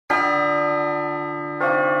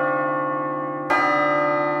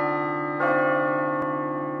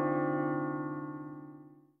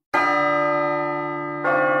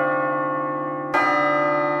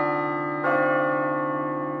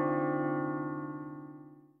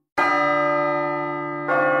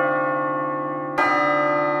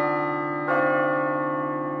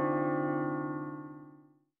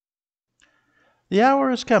The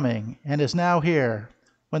hour is coming, and is now here,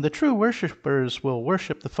 when the true worshippers will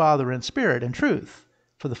worship the Father in spirit and truth,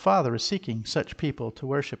 for the Father is seeking such people to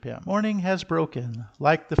worship him. Morning has broken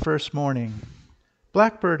like the first morning.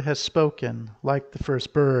 Blackbird has spoken like the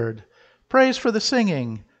first bird. Praise for the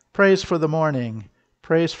singing, praise for the morning,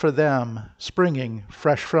 praise for them springing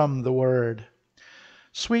fresh from the word.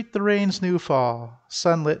 Sweet the rain's new fall,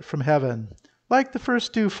 sunlit from heaven, like the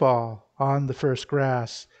first dewfall on the first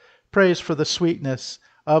grass. Praise for the sweetness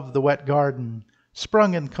of the wet garden,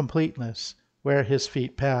 sprung in completeness where his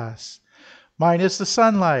feet pass. Mine is the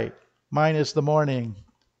sunlight, mine is the morning,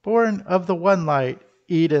 born of the one light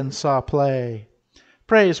Eden saw play.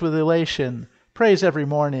 Praise with elation, praise every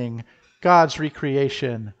morning, God's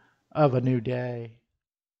recreation of a new day.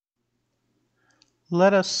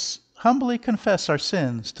 Let us humbly confess our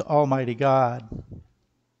sins to Almighty God.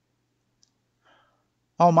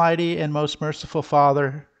 Almighty and most merciful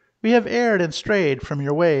Father, we have erred and strayed from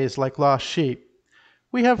your ways like lost sheep.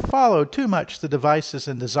 We have followed too much the devices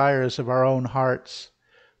and desires of our own hearts.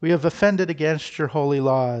 We have offended against your holy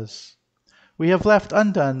laws. We have left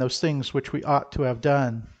undone those things which we ought to have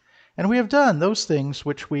done, and we have done those things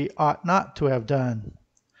which we ought not to have done.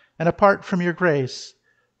 And apart from your grace,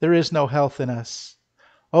 there is no health in us.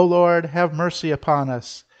 O Lord, have mercy upon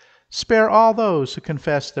us. Spare all those who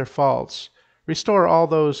confess their faults. Restore all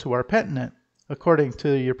those who are penitent, according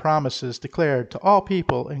to your promises declared to all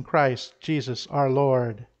people in Christ Jesus our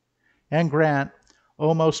Lord. And grant,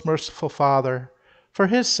 O most merciful Father, for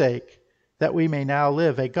his sake, that we may now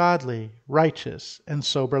live a godly, righteous, and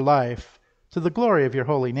sober life, to the glory of your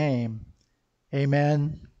holy name.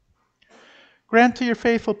 Amen. Grant to your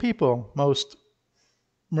faithful people, most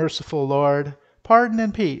merciful Lord, pardon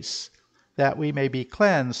and peace, that we may be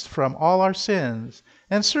cleansed from all our sins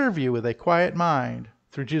and serve you with a quiet mind,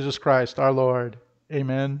 through Jesus Christ our Lord.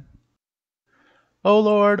 Amen. O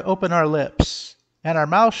Lord, open our lips, and our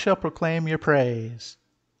mouth shall proclaim your praise.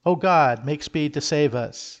 O God, make speed to save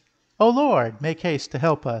us. O Lord, make haste to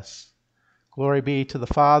help us. Glory be to the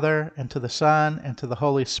Father, and to the Son, and to the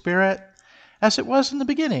Holy Spirit, as it was in the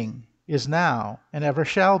beginning, is now, and ever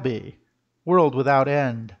shall be, world without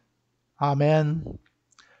end. Amen.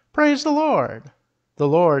 Praise the Lord. The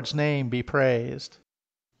Lord's name be praised.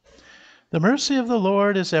 The mercy of the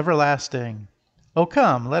Lord is everlasting. O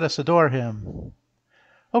come, let us adore him.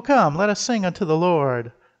 O come, let us sing unto the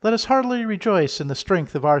Lord. Let us heartily rejoice in the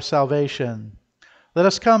strength of our salvation. Let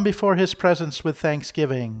us come before his presence with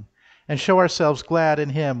thanksgiving, and show ourselves glad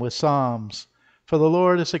in him with psalms. For the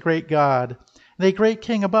Lord is a great God, and a great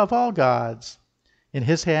King above all gods. In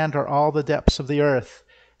his hand are all the depths of the earth,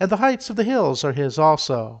 and the heights of the hills are his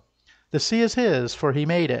also. The sea is his, for he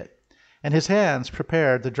made it, and his hands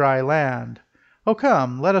prepared the dry land. O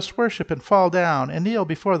come, let us worship and fall down and kneel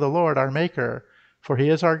before the Lord our Maker, for he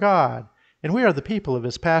is our God, and we are the people of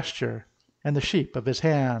his pasture, and the sheep of his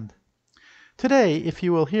hand. Today, if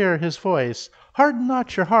you will hear his voice, harden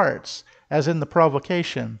not your hearts, as in the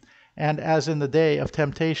provocation, and as in the day of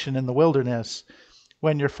temptation in the wilderness,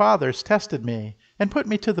 when your fathers tested me, and put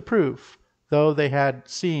me to the proof, though they had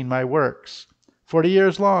seen my works. 40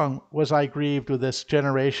 years long was I grieved with this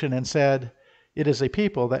generation, and said, It is a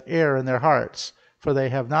people that err in their hearts, for they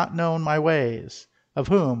have not known my ways, of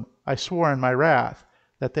whom I swore in my wrath,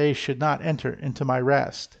 that they should not enter into my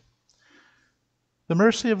rest. The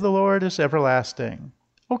mercy of the Lord is everlasting.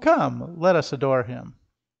 O come, let us adore him.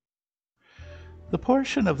 The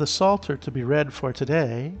portion of the Psalter to be read for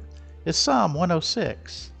today is Psalm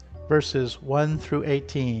 106, verses 1 through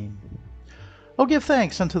 18. O give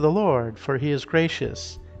thanks unto the Lord, for he is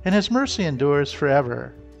gracious, and his mercy endures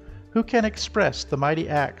forever. Who can express the mighty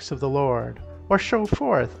acts of the Lord, or show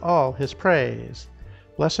forth all his praise?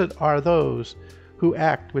 Blessed are those who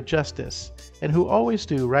act with justice, and who always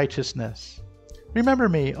do righteousness. Remember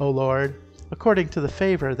me, O Lord, according to the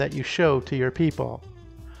favor that you show to your people.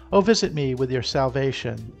 O visit me with your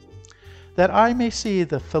salvation, that I may see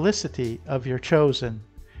the felicity of your chosen,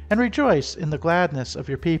 and rejoice in the gladness of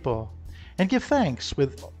your people, and give thanks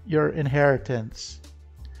with your inheritance.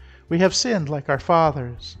 We have sinned like our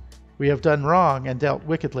fathers. We have done wrong and dealt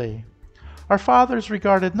wickedly. Our fathers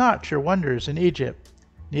regarded not your wonders in Egypt,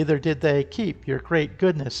 neither did they keep your great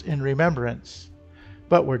goodness in remembrance,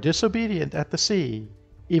 but were disobedient at the sea,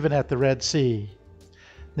 even at the Red Sea.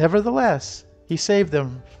 Nevertheless, he saved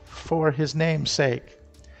them for his name's sake,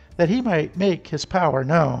 that he might make his power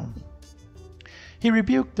known. He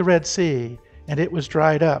rebuked the Red Sea, and it was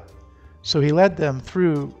dried up. So he led them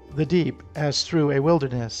through the deep as through a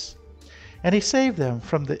wilderness. And he saved them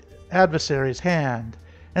from the adversary's hand,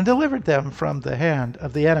 and delivered them from the hand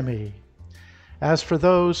of the enemy. As for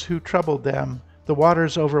those who troubled them, The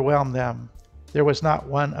waters overwhelmed them. There was not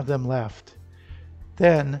one of them left.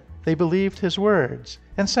 Then they believed his words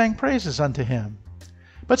and sang praises unto him.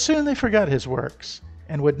 But soon they forgot his works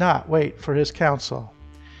and would not wait for his counsel.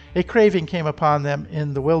 A craving came upon them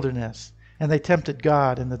in the wilderness, and they tempted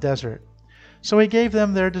God in the desert. So he gave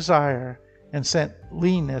them their desire and sent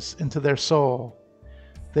leanness into their soul.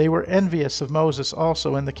 They were envious of Moses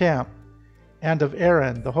also in the camp, and of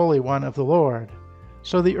Aaron, the Holy One of the Lord.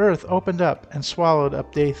 So the earth opened up and swallowed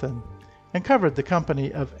up Dathan, and covered the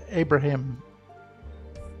company of Abraham.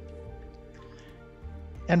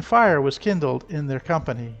 And fire was kindled in their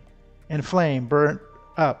company, and flame burnt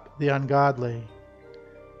up the ungodly.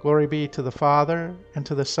 Glory be to the Father, and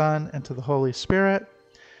to the Son, and to the Holy Spirit,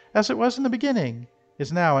 as it was in the beginning,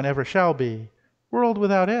 is now, and ever shall be, world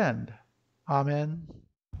without end. Amen.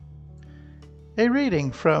 A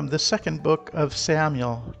reading from the second book of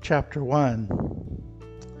Samuel, chapter 1.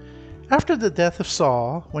 After the death of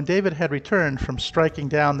Saul, when David had returned from striking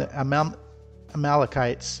down the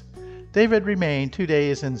Amalekites, David remained 2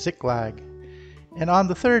 days in Ziklag. And on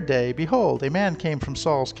the third day, behold, a man came from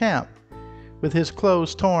Saul's camp, with his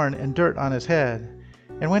clothes torn and dirt on his head.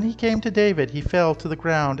 And when he came to David, he fell to the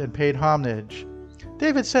ground and paid homage.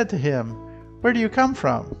 David said to him, Where do you come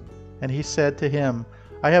from? And he said to him,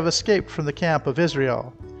 I have escaped from the camp of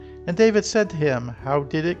Israel. And David said to him, How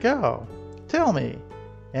did it go? Tell me.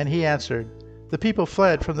 And he answered, The people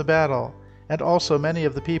fled from the battle, and also many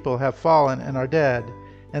of the people have fallen and are dead,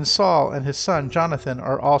 and Saul and his son Jonathan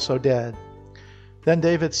are also dead. Then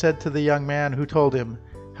David said to the young man who told him,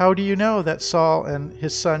 How do you know that Saul and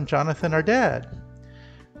his son Jonathan are dead?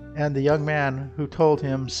 And the young man who told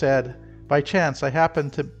him said, By chance I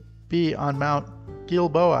happened to be on Mount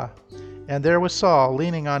Gilboa, and there was Saul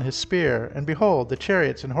leaning on his spear, and behold, the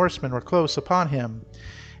chariots and horsemen were close upon him.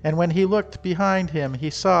 And when he looked behind him, he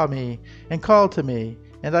saw me, and called to me,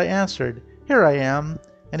 and I answered, Here I am.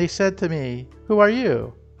 And he said to me, Who are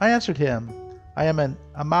you? I answered him, I am an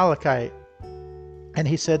Amalekite. And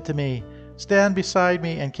he said to me, Stand beside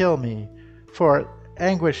me and kill me, for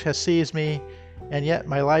anguish has seized me, and yet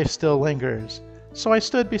my life still lingers. So I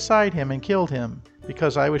stood beside him and killed him,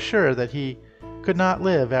 because I was sure that he could not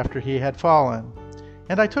live after he had fallen.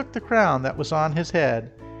 And I took the crown that was on his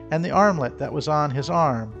head, and the armlet that was on his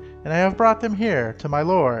arm, and I have brought them here to my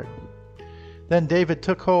Lord. Then David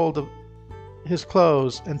took hold of his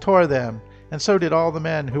clothes and tore them, and so did all the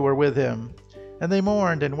men who were with him. And they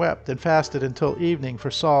mourned and wept and fasted until evening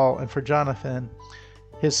for Saul and for Jonathan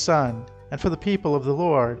his son, and for the people of the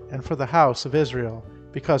Lord, and for the house of Israel,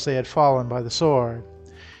 because they had fallen by the sword.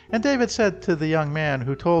 And David said to the young man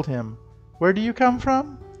who told him, Where do you come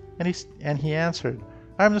from? And he answered,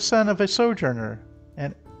 I am the son of a sojourner,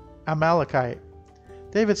 an Amalekite.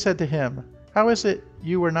 David said to him, How is it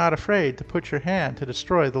you were not afraid to put your hand to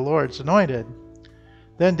destroy the Lord's anointed?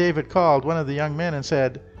 Then David called one of the young men and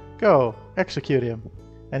said, Go, execute him.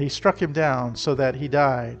 And he struck him down so that he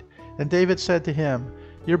died. And David said to him,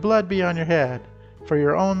 Your blood be on your head, for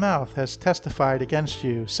your own mouth has testified against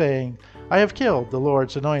you, saying, I have killed the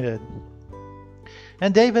Lord's anointed.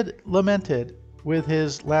 And David lamented with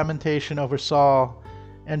his lamentation over Saul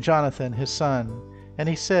and Jonathan his son. And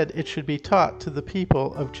he said it should be taught to the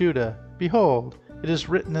people of Judah. Behold, it is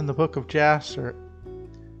written in the book of Jasher.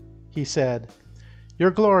 He said, Your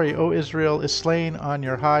glory, O Israel, is slain on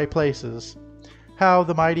your high places. How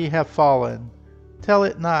the mighty have fallen! Tell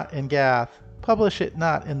it not in Gath, publish it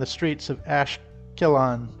not in the streets of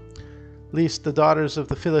Ashkelon, lest the daughters of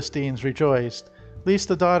the Philistines rejoice, lest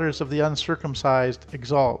the daughters of the uncircumcised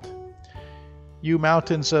exult. You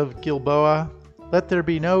mountains of Gilboa, let there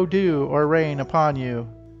be no dew or rain upon you,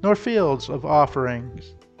 nor fields of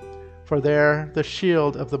offerings. For there the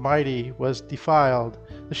shield of the mighty was defiled,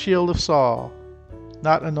 the shield of Saul,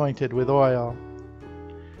 not anointed with oil.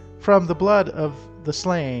 From the blood of the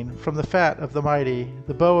slain, from the fat of the mighty,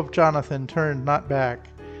 the bow of Jonathan turned not back,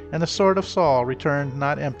 and the sword of Saul returned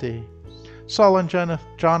not empty. Saul and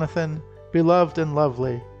Jonathan, beloved and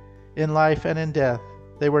lovely, in life and in death,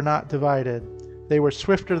 they were not divided. They were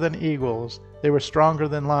swifter than eagles, they were stronger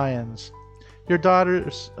than lions. Your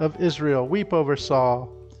daughters of Israel weep over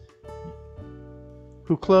Saul,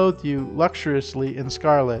 who clothed you luxuriously in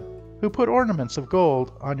scarlet, who put ornaments of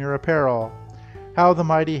gold on your apparel. How the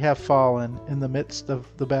mighty have fallen in the midst of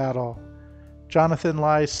the battle. Jonathan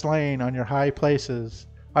lies slain on your high places.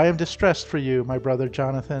 I am distressed for you, my brother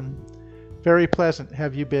Jonathan. Very pleasant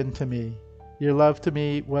have you been to me. Your love to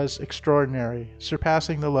me was extraordinary,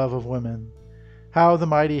 surpassing the love of women. How the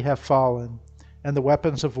mighty have fallen, and the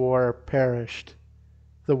weapons of war perished.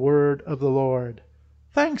 The word of the Lord.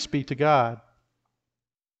 Thanks be to God.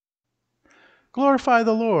 Glorify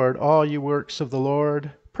the Lord, all you works of the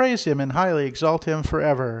Lord. Praise him and highly exalt him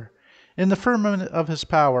forever. In the firmament of his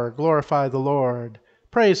power, glorify the Lord.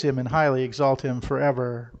 Praise him and highly exalt him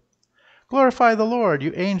forever. Glorify the Lord,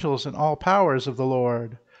 you angels and all powers of the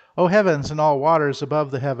Lord. O heavens and all waters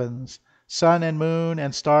above the heavens, sun and moon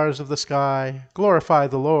and stars of the sky, glorify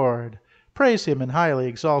the Lord. Praise him and highly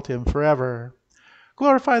exalt him forever.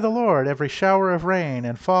 Glorify the Lord, every shower of rain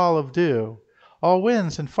and fall of dew, all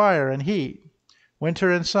winds and fire and heat.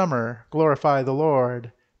 Winter and summer, glorify the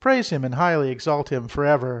Lord. Praise him and highly exalt him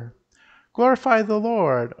forever. Glorify the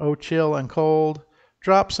Lord, O chill and cold,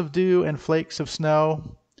 drops of dew and flakes of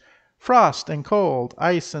snow. Frost and cold,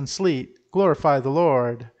 ice and sleet, glorify the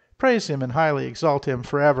Lord. Praise him and highly exalt him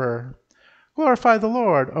forever. Glorify the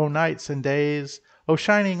Lord, O nights and days, O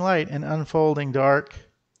shining light and unfolding dark.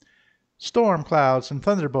 Storm clouds and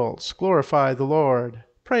thunderbolts, glorify the Lord.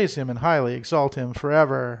 Praise him and highly exalt him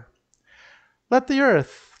forever. Let the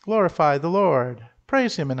earth glorify the Lord.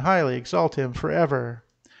 Praise him and highly exalt him forever.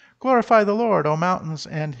 Glorify the Lord, O mountains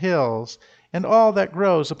and hills, and all that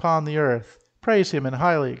grows upon the earth. Praise him and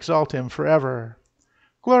highly exalt him forever.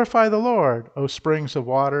 Glorify the Lord, O springs of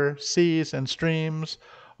water, seas and streams,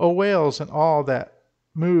 O whales and all that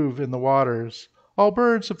move in the waters, all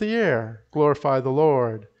birds of the air, glorify the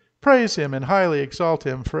Lord. Praise him and highly exalt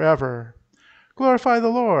him forever. Glorify the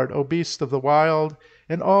Lord, O beasts of the wild,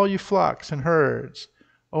 and all you flocks and herds,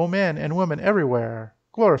 O men and women everywhere,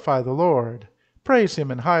 glorify the Lord. Praise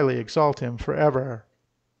him and highly exalt him forever.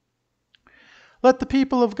 Let the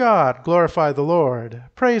people of God glorify the Lord.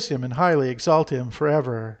 Praise him and highly exalt him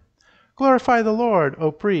forever. Glorify the Lord,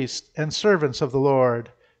 O priests and servants of the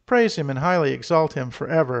Lord. Praise him and highly exalt him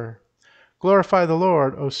forever. Glorify the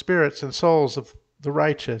Lord, O spirits and souls of the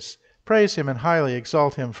righteous. Praise him and highly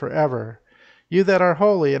exalt him forever. You that are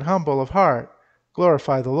holy and humble of heart,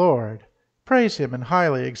 glorify the Lord. Praise him and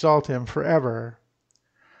highly exalt him forever.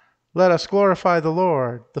 Let us glorify the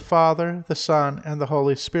Lord, the Father, the Son, and the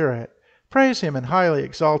Holy Spirit. Praise him and highly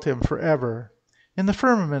exalt him forever. In the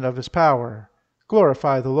firmament of his power,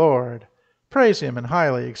 glorify the Lord. Praise him and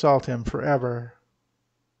highly exalt him forever.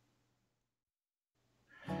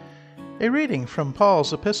 A reading from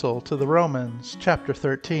Paul's epistle to the Romans, chapter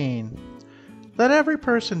 13. Let every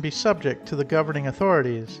person be subject to the governing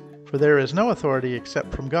authorities, for there is no authority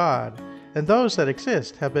except from God, and those that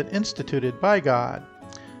exist have been instituted by God.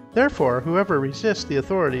 Therefore, whoever resists the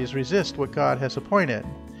authorities resists what God has appointed,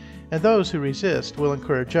 and those who resist will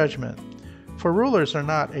incur judgment. For rulers are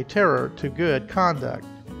not a terror to good conduct,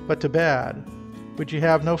 but to bad. Would you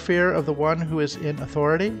have no fear of the one who is in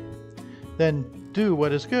authority? Then do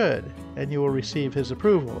what is good, and you will receive his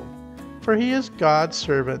approval. For he is God's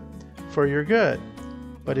servant for your good.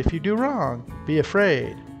 But if you do wrong, be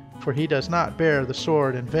afraid, for he does not bear the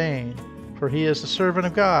sword in vain. For he is the servant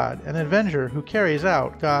of God, an avenger who carries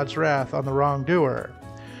out God's wrath on the wrongdoer.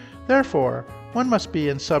 Therefore, one must be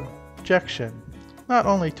in subjection, not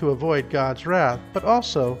only to avoid God's wrath, but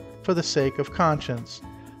also for the sake of conscience.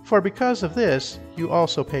 For because of this, you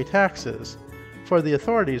also pay taxes. For the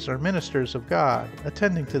authorities are ministers of God,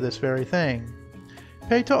 attending to this very thing.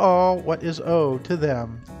 Pay to all what is owed to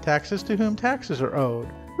them, taxes to whom taxes are owed,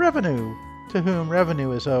 revenue to whom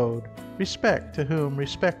revenue is owed, respect to whom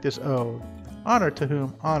respect is owed, honor to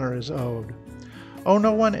whom honor is owed. Owe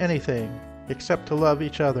no one anything, except to love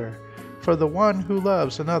each other, for the one who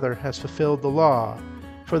loves another has fulfilled the law.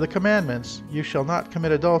 For the commandments, you shall not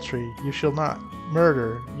commit adultery, you shall not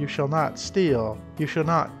murder, you shall not steal, you shall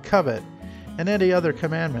not covet, and any other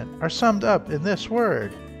commandment are summed up in this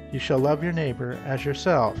word, you shall love your neighbor as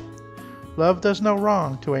yourself. Love does no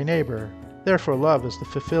wrong to a neighbor, therefore love is the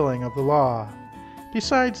fulfilling of the law.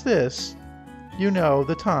 Besides this, you know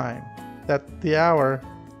the time, that the hour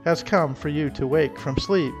has come for you to wake from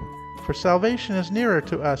sleep. For salvation is nearer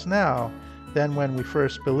to us now than when we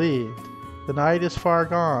first believed. The night is far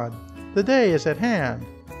gone, the day is at hand.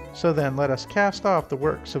 So then let us cast off the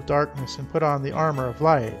works of darkness and put on the armor of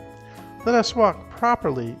light. Let us walk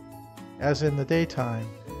properly as in the daytime,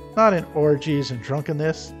 not in orgies and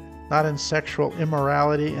drunkenness, not in sexual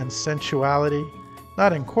immorality and sensuality,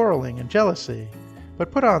 not in quarreling and jealousy,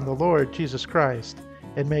 but put on the Lord Jesus Christ,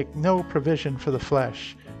 and make no provision for the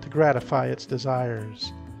flesh to gratify its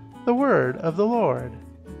desires. The word of the Lord.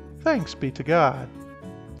 Thanks be to God.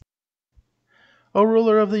 O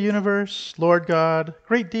ruler of the universe, Lord God,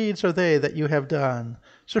 great deeds are they that you have done,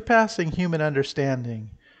 surpassing human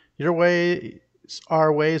understanding. Your ways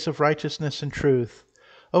are ways of righteousness and truth.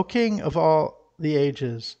 O King of all the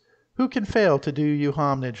ages, who can fail to do you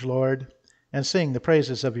homage, Lord, and sing the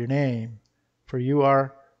praises of your name? For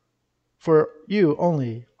for you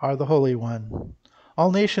only are the Holy One.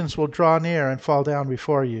 All nations will draw near and fall down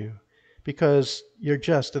before you, because your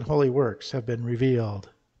just and holy works have been revealed.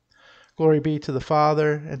 Glory be to the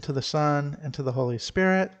Father, and to the Son, and to the Holy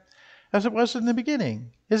Spirit, as it was in the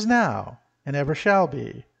beginning, is now, and ever shall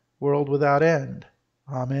be, world without end.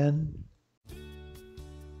 Amen.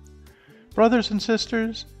 Brothers and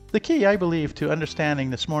sisters, the key, I believe, to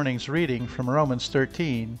understanding this morning's reading from Romans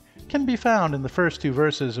 13 can be found in the first two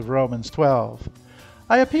verses of Romans 12.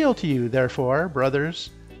 I appeal to you, therefore,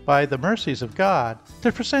 brothers, by the mercies of God,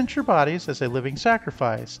 to present your bodies as a living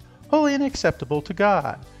sacrifice, holy and acceptable to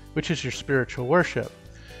God, which is your spiritual worship.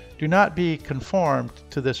 Do not be conformed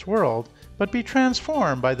to this world, but be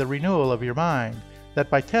transformed by the renewal of your mind, that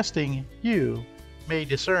by testing you may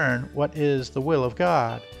discern what is the will of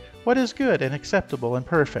God, what is good and acceptable and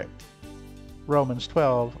perfect. Romans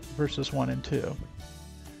 12, verses 1 and 2.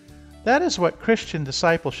 That is what Christian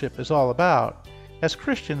discipleship is all about. As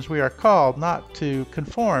Christians, we are called not to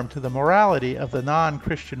conform to the morality of the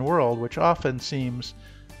non-Christian world, which often means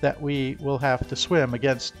that we will have to swim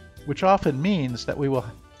against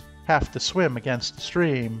the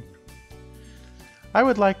stream. I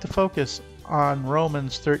would like to focus on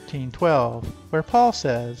Romans 13:12, where Paul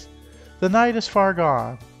says, "The night is far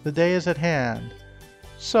gone, the day is at hand.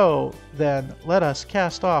 So, then, let us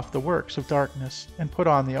cast off the works of darkness and put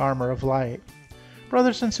on the armor of light."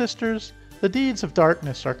 Brothers and sisters, the deeds of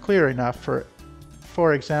darkness are clear enough.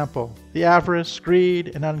 For example, the avarice,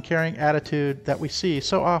 greed, and uncaring attitude that we see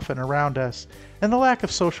so often around us, and the lack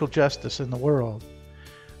of social justice in the world.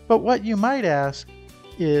 But what you might ask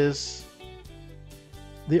is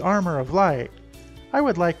the armor of light. I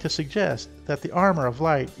would like to suggest that the armor of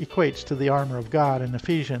light equates to the armor of God in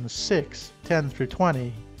Ephesians 6:10 through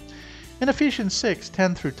 20. In Ephesians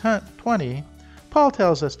 6:10 through 20, Paul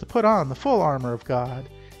tells us to put on the full armor of God,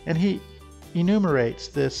 and he enumerates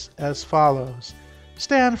this as follows.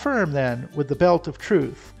 "Stand firm, then, with the belt of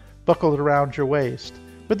truth buckled around your waist,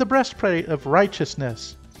 with the breastplate of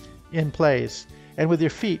righteousness in place, and with your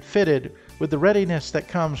feet fitted with the readiness that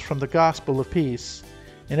comes from the gospel of peace.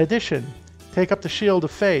 In addition, take up the shield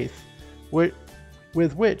of faith,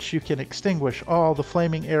 with which you can extinguish all the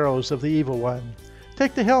flaming arrows of the evil one.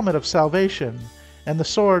 Take the helmet of salvation and the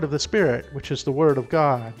sword of the Spirit, which is the Word of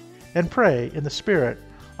God, and pray in the Spirit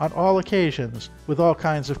on all occasions with all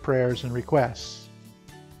kinds of prayers and requests."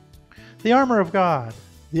 The armor of God,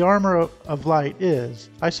 the armor of light is,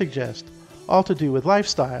 I suggest, all to do with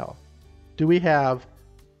lifestyle. Do we have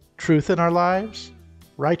truth in our lives?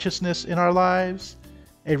 Righteousness in our lives?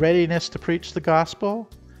 A readiness to preach the gospel?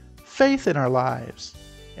 Faith in our lives?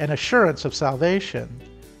 An assurance of salvation?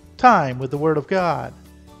 Time with the Word of God,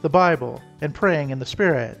 the Bible, and praying in the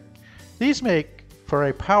Spirit? These make for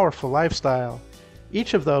a powerful lifestyle.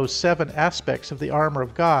 Each of those 7 aspects of the armor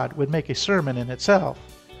of God would make a sermon in itself.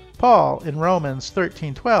 Paul, in Romans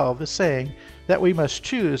 13:12, is saying that we must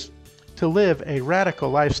choose to live a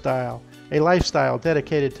radical lifestyle, a lifestyle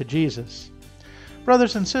dedicated to Jesus.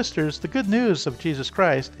 Brothers and sisters, the good news of Jesus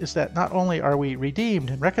Christ is that not only are we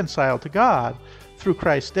redeemed and reconciled to God through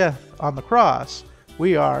Christ's death on the cross,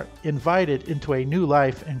 we are invited into a new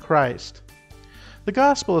life in Christ. The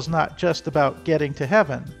gospel is not just about getting to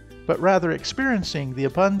heaven, but rather experiencing the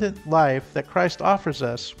abundant life that Christ offers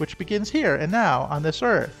us, which begins here and now on this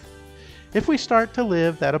earth. If we start to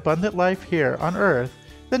live that abundant life here on earth,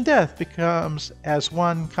 then death becomes, as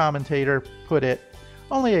one commentator put it,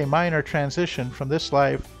 only a minor transition from this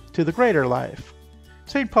life to the greater life.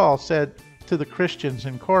 St. Paul said to the Christians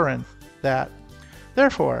in Corinth that,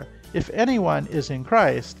 "Therefore, if anyone is in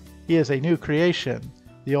Christ, he is a new creation.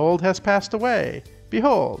 The old has passed away.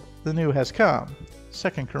 Behold, the new has come."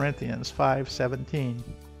 2 Corinthians 5:17.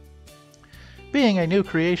 Being a new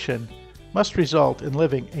creation must result in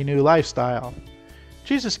living a new lifestyle.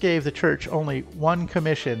 Jesus gave the church only one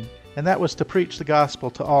commission, and that was to preach the gospel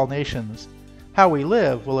to all nations. How we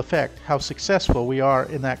live will affect how successful we are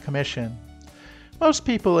in that commission. Most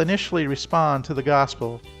people initially respond to the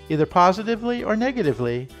gospel, either positively or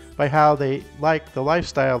negatively, by how they like the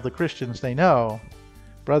lifestyle of the Christians they know.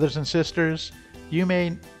 Brothers and sisters, you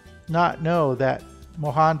may not know that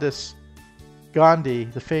Mohandas Gandhi,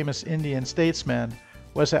 the famous Indian statesman,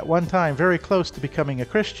 was at one time very close to becoming a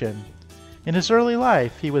Christian. In his early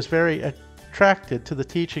life, he was very attracted to the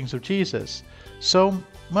teachings of Jesus, so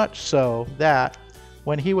much so that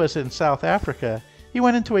when he was in South Africa, he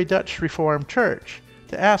went into a Dutch Reformed church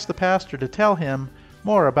to ask the pastor to tell him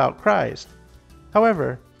more about Christ.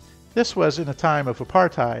 However, this was in a time of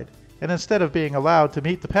apartheid, and instead of being allowed to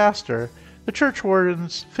meet the pastor, the church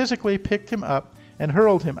wardens physically picked him up and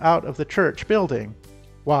hurled him out of the church building.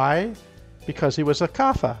 Why? because he was a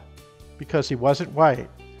Kapha, because he wasn't white.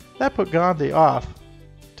 That put Gandhi off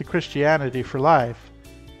to Christianity for life,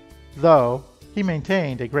 though he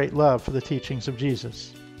maintained a great love for the teachings of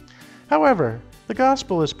Jesus. However, the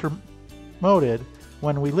gospel is promoted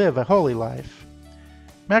when we live a holy life.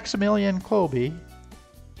 Maximilian Kolbe,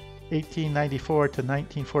 1894 to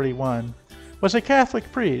 1941, was a Catholic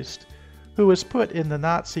priest who was put in the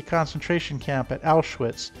Nazi concentration camp at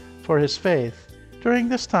Auschwitz for his faith. During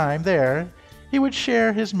this time there, he would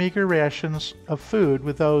share his meager rations of food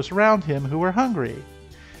with those around him who were hungry.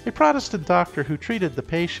 A Protestant doctor who treated the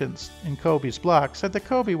patients in Kolbe's block said that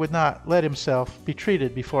Kolbe would not let himself be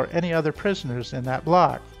treated before any other prisoners in that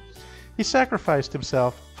block. He sacrificed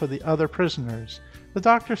himself for the other prisoners. The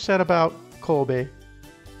doctor said about Kolbe,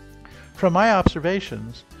 "From my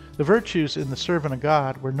observations, the virtues in the servant of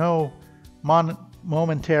God were no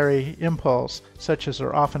momentary impulse such as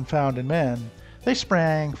are often found in men. They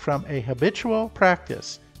sprang from a habitual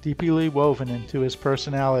practice deeply woven into his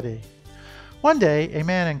personality." One day, a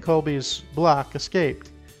man in Kolbe's block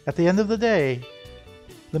escaped. At the end of the day,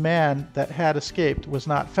 the man that had escaped was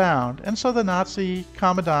not found, and so the Nazi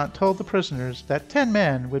commandant told the prisoners that 10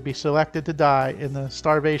 men would be selected to die in the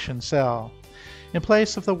starvation cell, in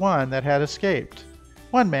place of the one that had escaped.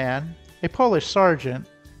 One man, a Polish sergeant,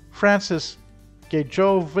 Francis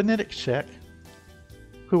Gajownicek,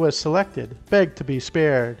 who was selected, begged to be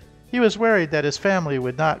spared. He was worried that his family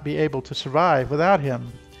would not be able to survive without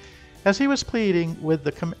him. As he was pleading with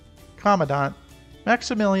the commandant,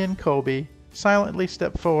 Maximilian Kolbe silently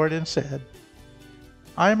stepped forward and said,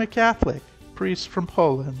 "I am a Catholic priest from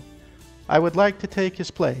Poland. I would like to take his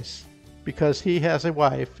place, because he has a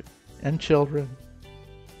wife and children."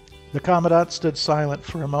 The commandant stood silent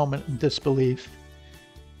for a moment in disbelief.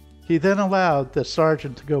 He then allowed the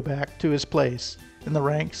sergeant to go back to his place in the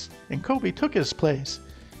ranks, and Kolbe took his place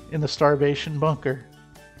in the starvation bunker.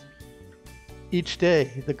 Each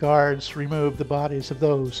day, the guards removed the bodies of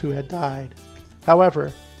those who had died.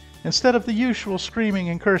 However, instead of the usual screaming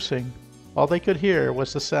and cursing, all they could hear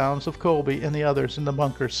was the sounds of Kolbe and the others in the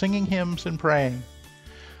bunker singing hymns and praying.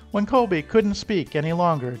 When Kolbe couldn't speak any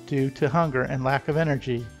longer due to hunger and lack of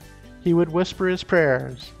energy, he would whisper his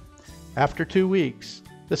prayers. After 2 weeks,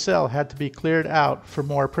 the cell had to be cleared out for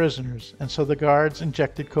more prisoners, and so the guards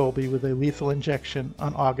injected Kolbe with a lethal injection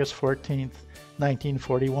on August 14,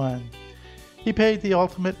 1941. He paid the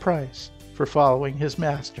ultimate price for following his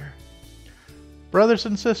master. Brothers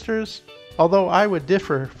and sisters, although I would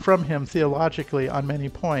differ from him theologically on many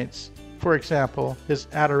points, for example, his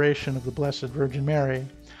adoration of the Blessed Virgin Mary,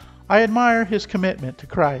 I admire his commitment to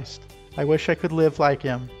Christ. I wish I could live like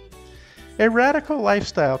him. A radical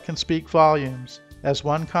lifestyle can speak volumes. As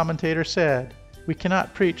one commentator said, we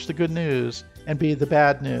cannot preach the good news and be the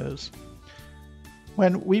bad news.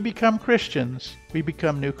 When we become Christians, we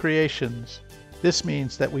become new creations. This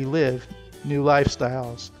means that we live new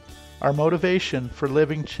lifestyles. Our motivation for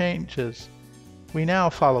living changes. We now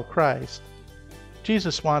follow Christ.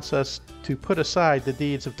 Jesus wants us to put aside the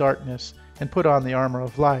deeds of darkness and put on the armor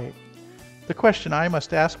of light. The question I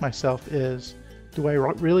must ask myself is, do I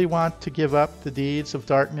really want to give up the deeds of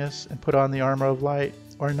darkness and put on the armor of light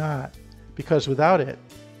or not? Because without it,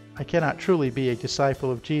 I cannot truly be a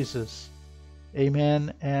disciple of Jesus.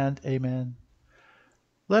 Amen and amen.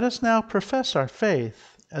 Let us now profess our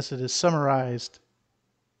faith as it is summarized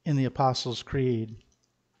in the Apostles' Creed.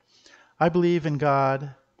 I believe in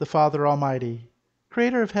God, the Father Almighty,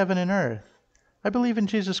 creator of heaven and earth. I believe in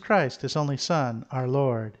Jesus Christ, his only Son, our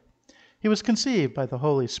Lord. He was conceived by the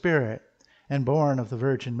Holy Spirit and born of the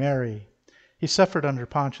Virgin Mary. He suffered under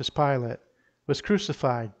Pontius Pilate, was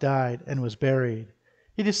crucified, died, and was buried.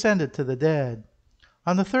 He descended to the dead.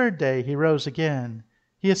 On the third day he rose again.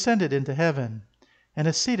 He ascended into heaven and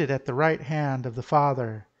is seated at the right hand of the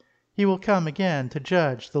Father. He will come again to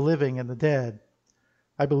judge the living and the dead.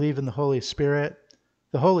 I believe in the Holy Spirit,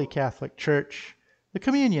 the Holy Catholic Church, the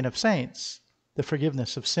communion of saints, the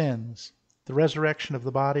forgiveness of sins, the resurrection of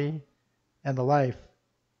the body, and the life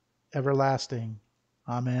everlasting.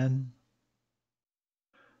 Amen.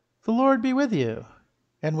 The Lord be with you,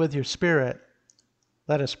 and with your spirit.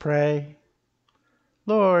 Let us pray.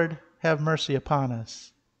 Lord, have mercy upon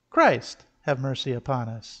us. Christ, have mercy upon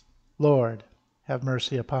us. Lord, have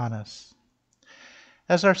mercy upon us.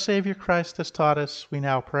 As our Savior Christ has taught us, we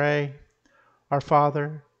now pray. Our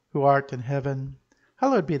Father, who art in heaven,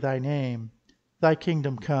 hallowed be thy name. Thy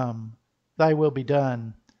kingdom come, thy will be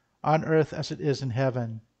done, on earth as it is in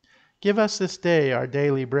heaven. Give us this day our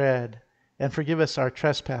daily bread, and forgive us our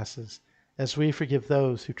trespasses, as we forgive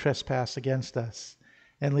those who trespass against us.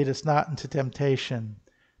 And lead us not into temptation,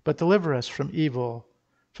 but deliver us from evil.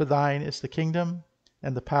 For thine is the kingdom,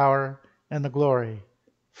 and the power, and the glory,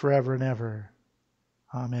 forever and ever.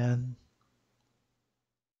 Amen.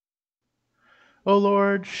 O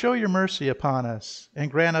Lord, show your mercy upon us, and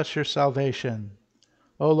grant us your salvation.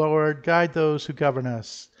 O Lord, guide those who govern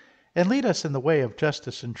us, and lead us in the way of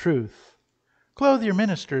justice and truth. Clothe your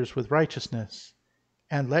ministers with righteousness,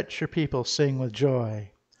 and let your people sing with joy.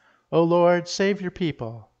 O Lord, save your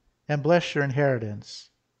people, and bless your inheritance.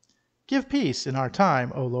 Give peace in our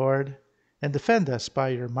time, O Lord, and defend us by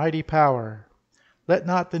your mighty power. Let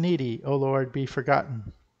not the needy, O Lord, be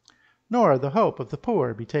forgotten, nor the hope of the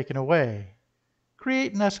poor be taken away.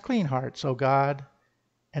 Create in us clean hearts, O God,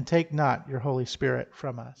 and take not your Holy Spirit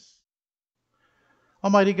from us.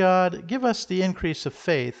 Almighty God, give us the increase of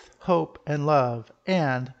faith, hope, and love,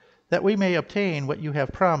 and, that we may obtain what you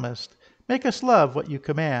have promised, make us love what you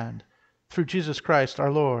command, through Jesus Christ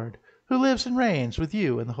our Lord, who lives and reigns with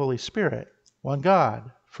you in the Holy Spirit, one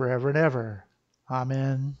God, forever and ever.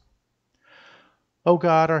 Amen. O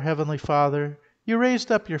God, our heavenly Father, you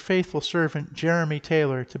raised up your faithful servant Jeremy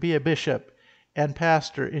Taylor to be a bishop and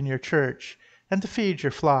pastor in your church, and to feed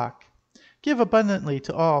your flock. Give abundantly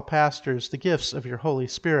to all pastors the gifts of your Holy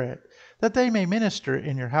Spirit, that they may minister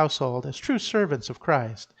in your household as true servants of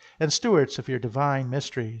Christ and stewards of your divine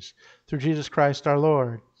mysteries, through Jesus Christ our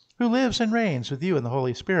Lord, who lives and reigns with you in the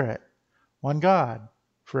Holy Spirit, one God,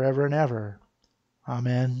 forever and ever.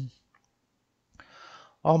 Amen.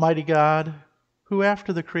 Almighty God, who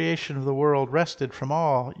after the creation of the world rested from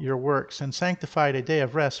all your works and sanctified a day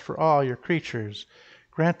of rest for all your creatures,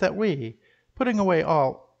 grant that we, putting away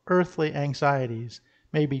all earthly anxieties,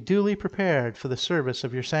 may be duly prepared for the service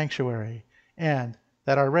of your sanctuary, and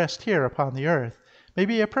that our rest here upon the earth may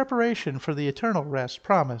be a preparation for the eternal rest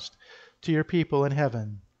promised to your people in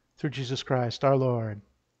heaven, through Jesus Christ our Lord.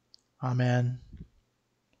 Amen.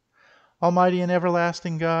 Almighty and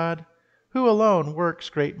everlasting God, who alone works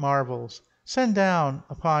great marvels, send down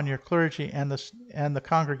upon your clergy and the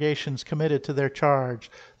congregations committed to their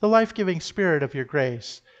charge the life-giving Spirit of your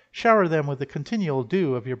grace. Shower them with the continual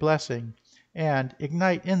dew of your blessing, and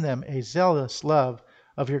ignite in them a zealous love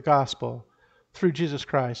of your gospel, through Jesus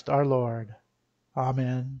Christ our Lord.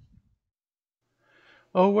 Amen.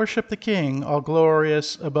 O worship the King, all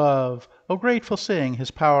glorious above. O grateful sing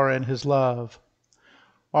his power and his love.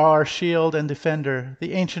 Our shield and defender,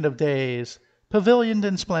 the Ancient of Days, pavilioned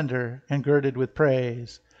in splendor and girded with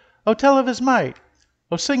praise. O tell of his might,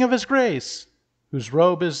 O sing of his grace, whose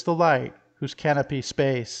robe is the light, whose canopy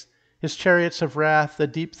space. His chariots of wrath the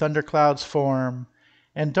deep thunderclouds form,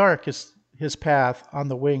 and dark is his path on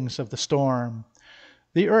the wings of the storm.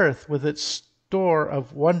 The earth with its store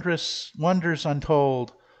of wonders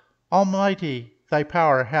untold, Almighty thy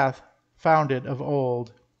power hath founded of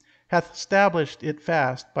old, hath established it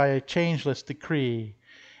fast by a changeless decree,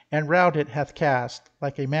 and round it hath cast,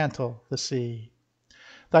 like a mantle, the sea.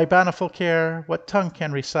 Thy bountiful care what tongue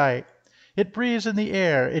can recite? It breathes in the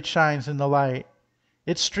air, it shines in the light.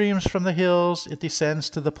 It streams from the hills, it descends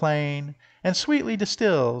to the plain, and sweetly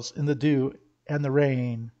distills in the dew and the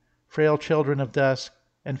rain. Frail children of dusk,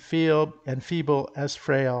 and feeble as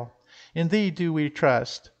frail, in thee do we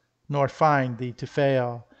trust, nor find thee to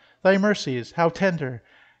fail. Thy mercies, how tender,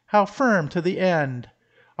 how firm to the end,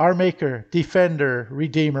 our Maker, Defender,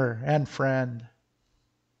 Redeemer, and Friend.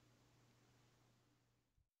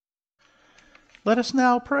 Let us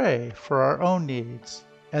now pray for our own needs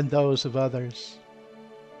and those of others.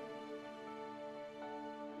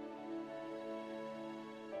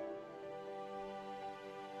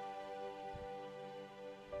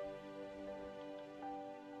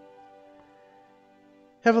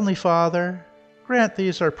 Heavenly Father, grant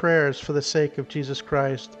these our prayers for the sake of Jesus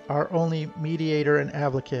Christ, our only mediator and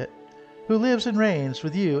advocate, who lives and reigns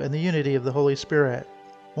with you in the unity of the Holy Spirit,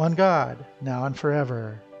 one God, now and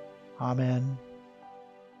forever. Amen.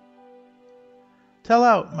 Tell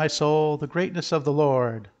out, my soul, the greatness of the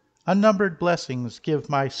Lord. Unnumbered blessings give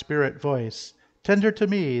my spirit voice. Tender to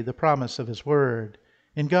me the promise of his word.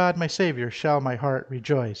 In God my Savior shall my heart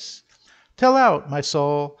rejoice. Tell out, my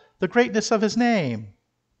soul, the greatness of his name.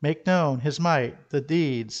 Make known his might, the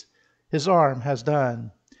deeds his arm has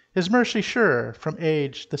done. His mercy sure, from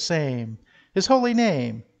age the same. His holy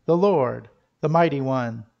name, the Lord, the mighty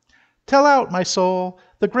one. Tell out, my soul,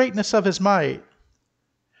 the greatness of his might.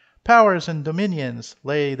 Powers and dominions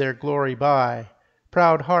lay their glory by.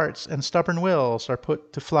 Proud hearts and stubborn wills are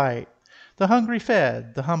put to flight. The hungry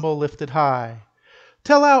fed, the humble lifted high.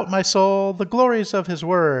 Tell out, my soul, the glories of his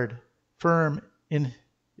word. Firm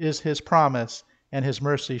is his promise, and his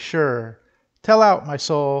mercy sure. Tell out, my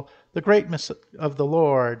soul, the greatness of the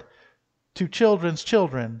Lord, to children's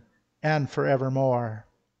children, and forevermore.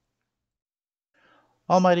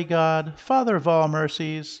 Almighty God, Father of all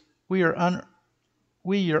mercies, we,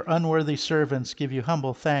 your unworthy servants, give you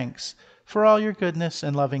humble thanks for all your goodness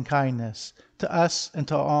and loving kindness to us and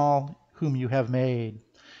to all whom you have made.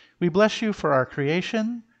 We bless you for our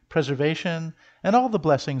creation, preservation, and all the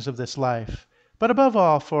blessings of this life, but above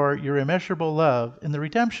all for your immeasurable love in the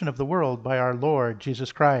redemption of the world by our Lord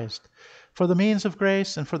Jesus Christ, for the means of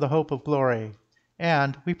grace and for the hope of glory.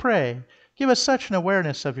 And, we pray, give us such an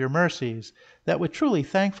awareness of your mercies that with truly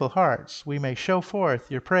thankful hearts we may show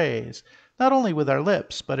forth your praise, not only with our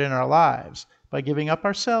lips but in our lives, by giving up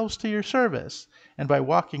ourselves to your service, and by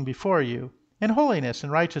walking before you in holiness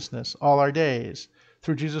and righteousness all our days,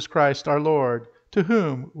 through Jesus Christ our Lord, to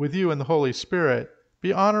whom, with you and the Holy Spirit,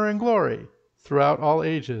 be honor and glory throughout all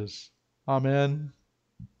ages. Amen.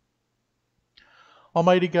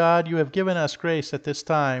 Almighty God, you have given us grace at this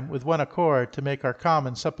time with one accord to make our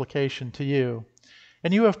common supplication to you.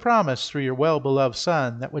 And you have promised through your well-beloved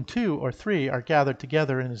Son that when 2 or 3 are gathered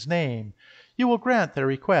together in his name, you will grant their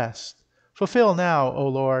request. Fulfill now, O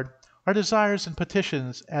Lord, our desires and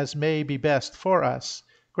petitions as may be best for us,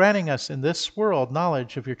 granting us in this world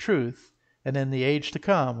knowledge of your truth, and in the age to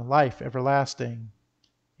come life everlasting.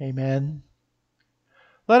 Amen.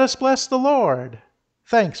 Let us bless the Lord.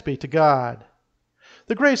 Thanks be to God.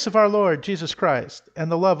 The grace of our Lord Jesus Christ,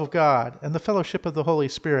 and the love of God, and the fellowship of the Holy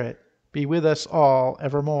Spirit be with us all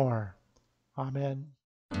evermore. Amen.